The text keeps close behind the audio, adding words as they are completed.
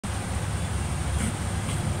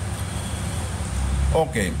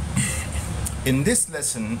Okay, in this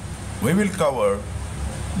lesson we will cover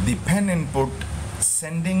the pen input,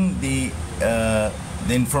 sending the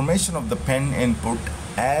information of the pen input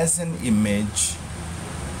as an image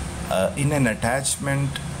in an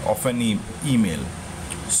attachment of an email.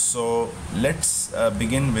 So let's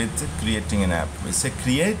begin with creating an app. We say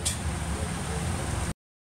create,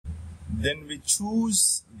 then we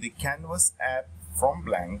choose the canvas app from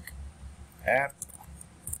blank, app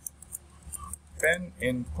pen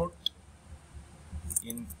input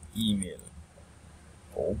in email.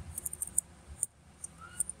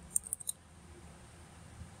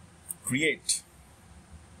 Create.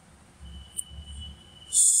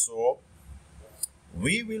 So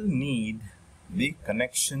we will need the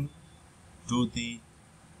connection to the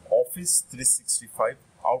Office 365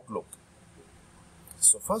 Outlook.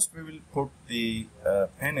 So first we will put the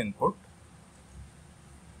pen input,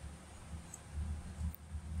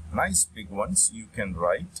 nice big ones you can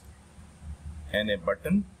write, and a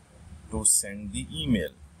button to send the email.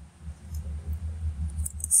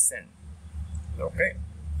 Send. Okay,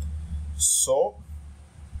 so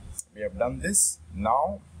we have done this.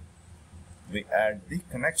 Now we add the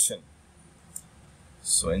connection.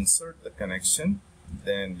 So insert the connection,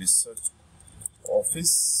 then we search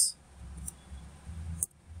Office.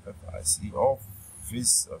 I see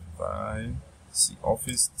Office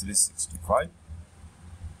 365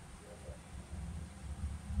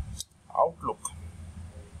 Outlook.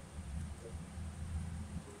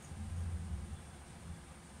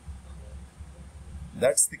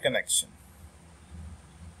 That's the connection.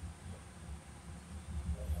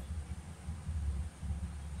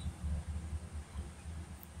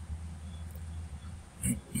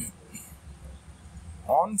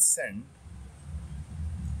 On send,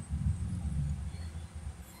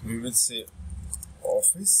 we will say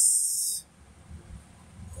Office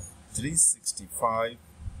 365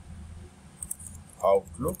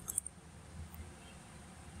 Outlook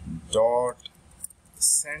dot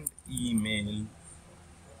send email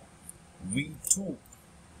v2,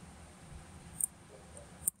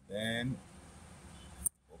 then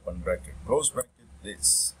open bracket, close bracket,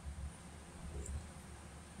 this.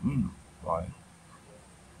 Why?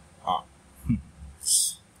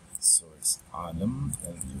 So it's alum,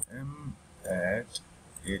 LUM at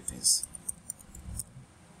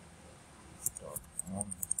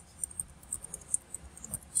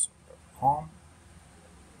Microsoft.com.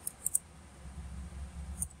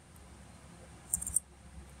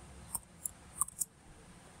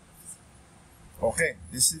 Okay,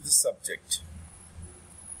 this is the subject.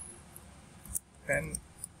 Pen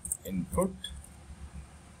input,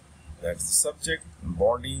 that's the subject.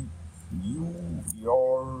 Body,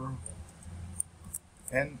 your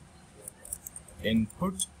pen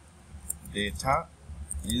input data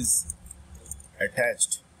is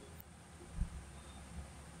attached.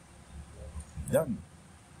 Done.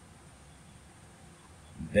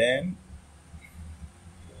 Then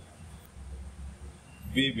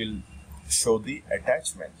we will show the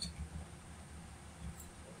attachment.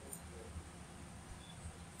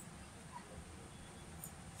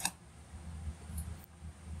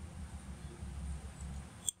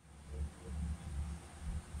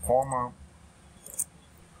 Comma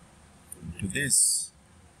to this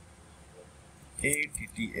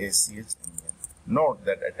attach. Note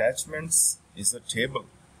that attachments is a table.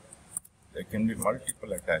 There can be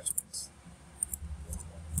multiple attachments.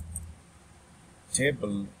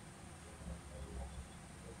 Table,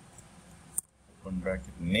 open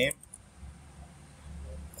bracket, name,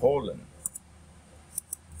 colon,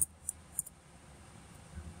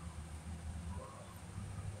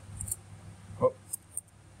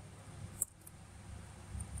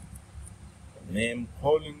 name,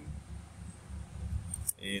 colon,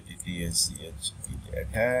 attach,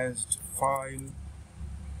 attached file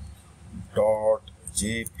dot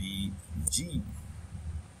jpg.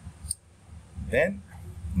 Then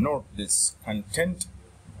note this content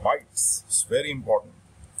bytes. It's very important.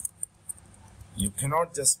 You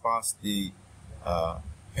cannot just pass the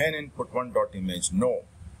pen input one dot image. No,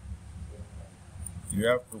 you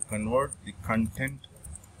have to convert the content.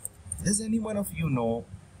 Does any one of you know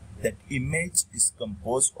that image is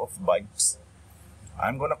composed of bytes?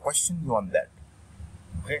 I'm gonna question you on that,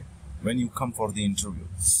 okay, when you come for the interview.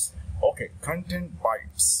 Okay, content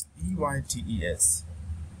bytes, bytes,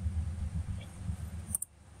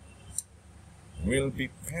 will be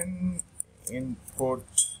pen input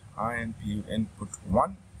input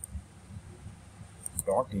one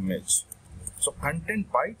dot image. So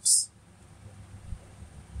content bytes,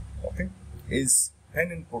 okay, is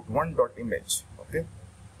pen input one dot image. Okay,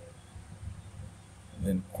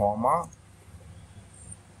 then comma,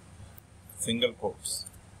 single quotes.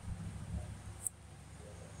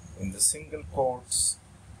 In the single quotes,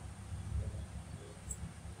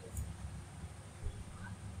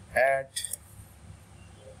 add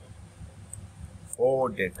O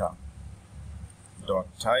data dot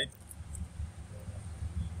type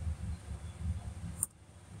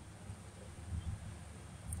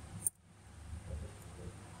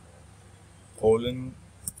colon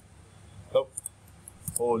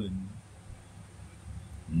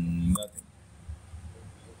nothing.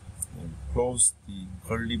 We'll close the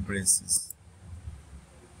curly braces.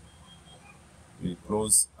 We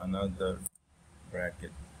close another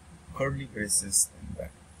bracket, curly braces and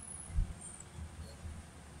back.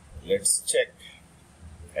 Let's check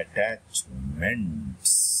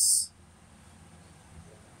attachments,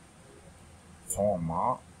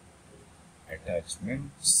 comma,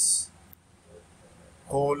 attachments,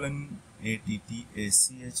 colon,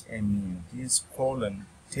 attachment is colon,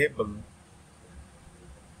 table,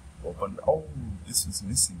 open. Oh, this is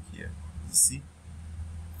missing here. You see,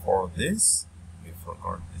 for this, we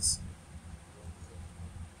forgot this.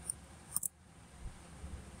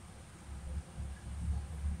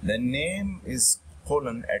 The name is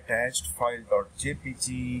colon attached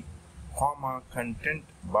file.jpg, comma, content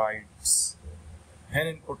bytes, pen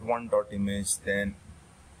input 1.image, then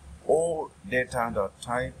O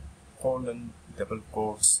data.type, colon, double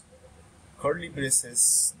quotes, curly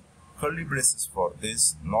braces for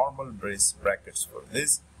this, normal brackets for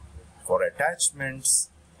this, for attachments,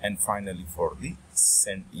 and finally for the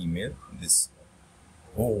send email. This,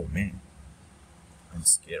 oh man, I'm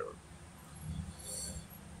scared.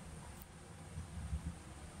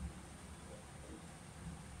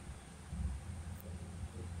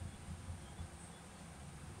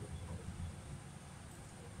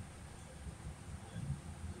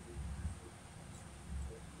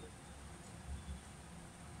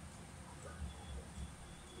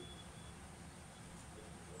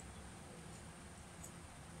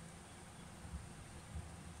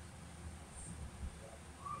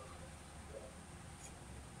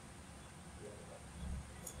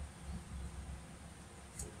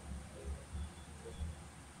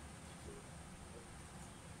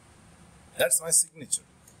 That's my signature.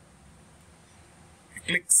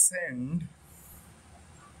 Click send,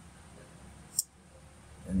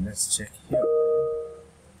 and let's check here.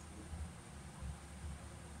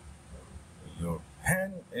 Your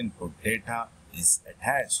pen input data is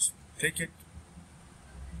attached. Click it.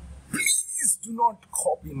 Please do not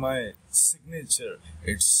copy my signature.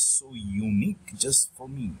 It's so unique just for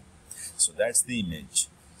me. So that's the image.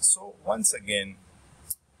 So once again,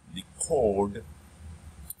 the code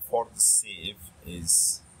for the save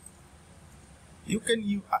is,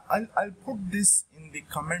 I'll put this in the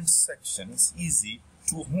comments section. It's easy.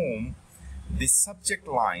 To whom, the subject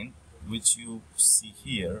line which you see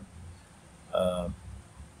here,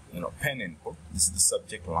 pen input. This is the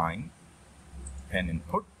subject line, pen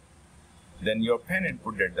input. Then your pen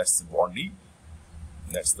input, that's the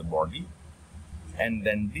body, and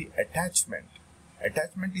then the attachment.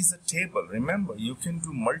 Attachment is a table. Remember, you can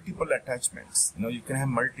do multiple attachments. You can have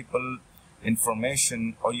multiple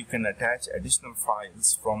information, or you can attach additional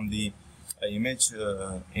files from the image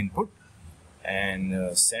input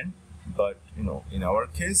and send. But in our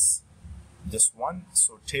case, just one.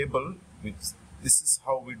 So table, with this is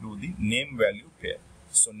how we do the name value pair.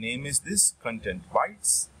 So name is this, content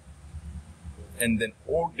bytes, and then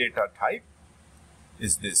O data type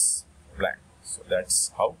is this blank. So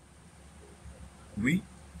that's how we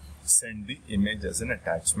send the image as an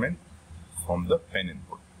attachment from the pen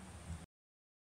input.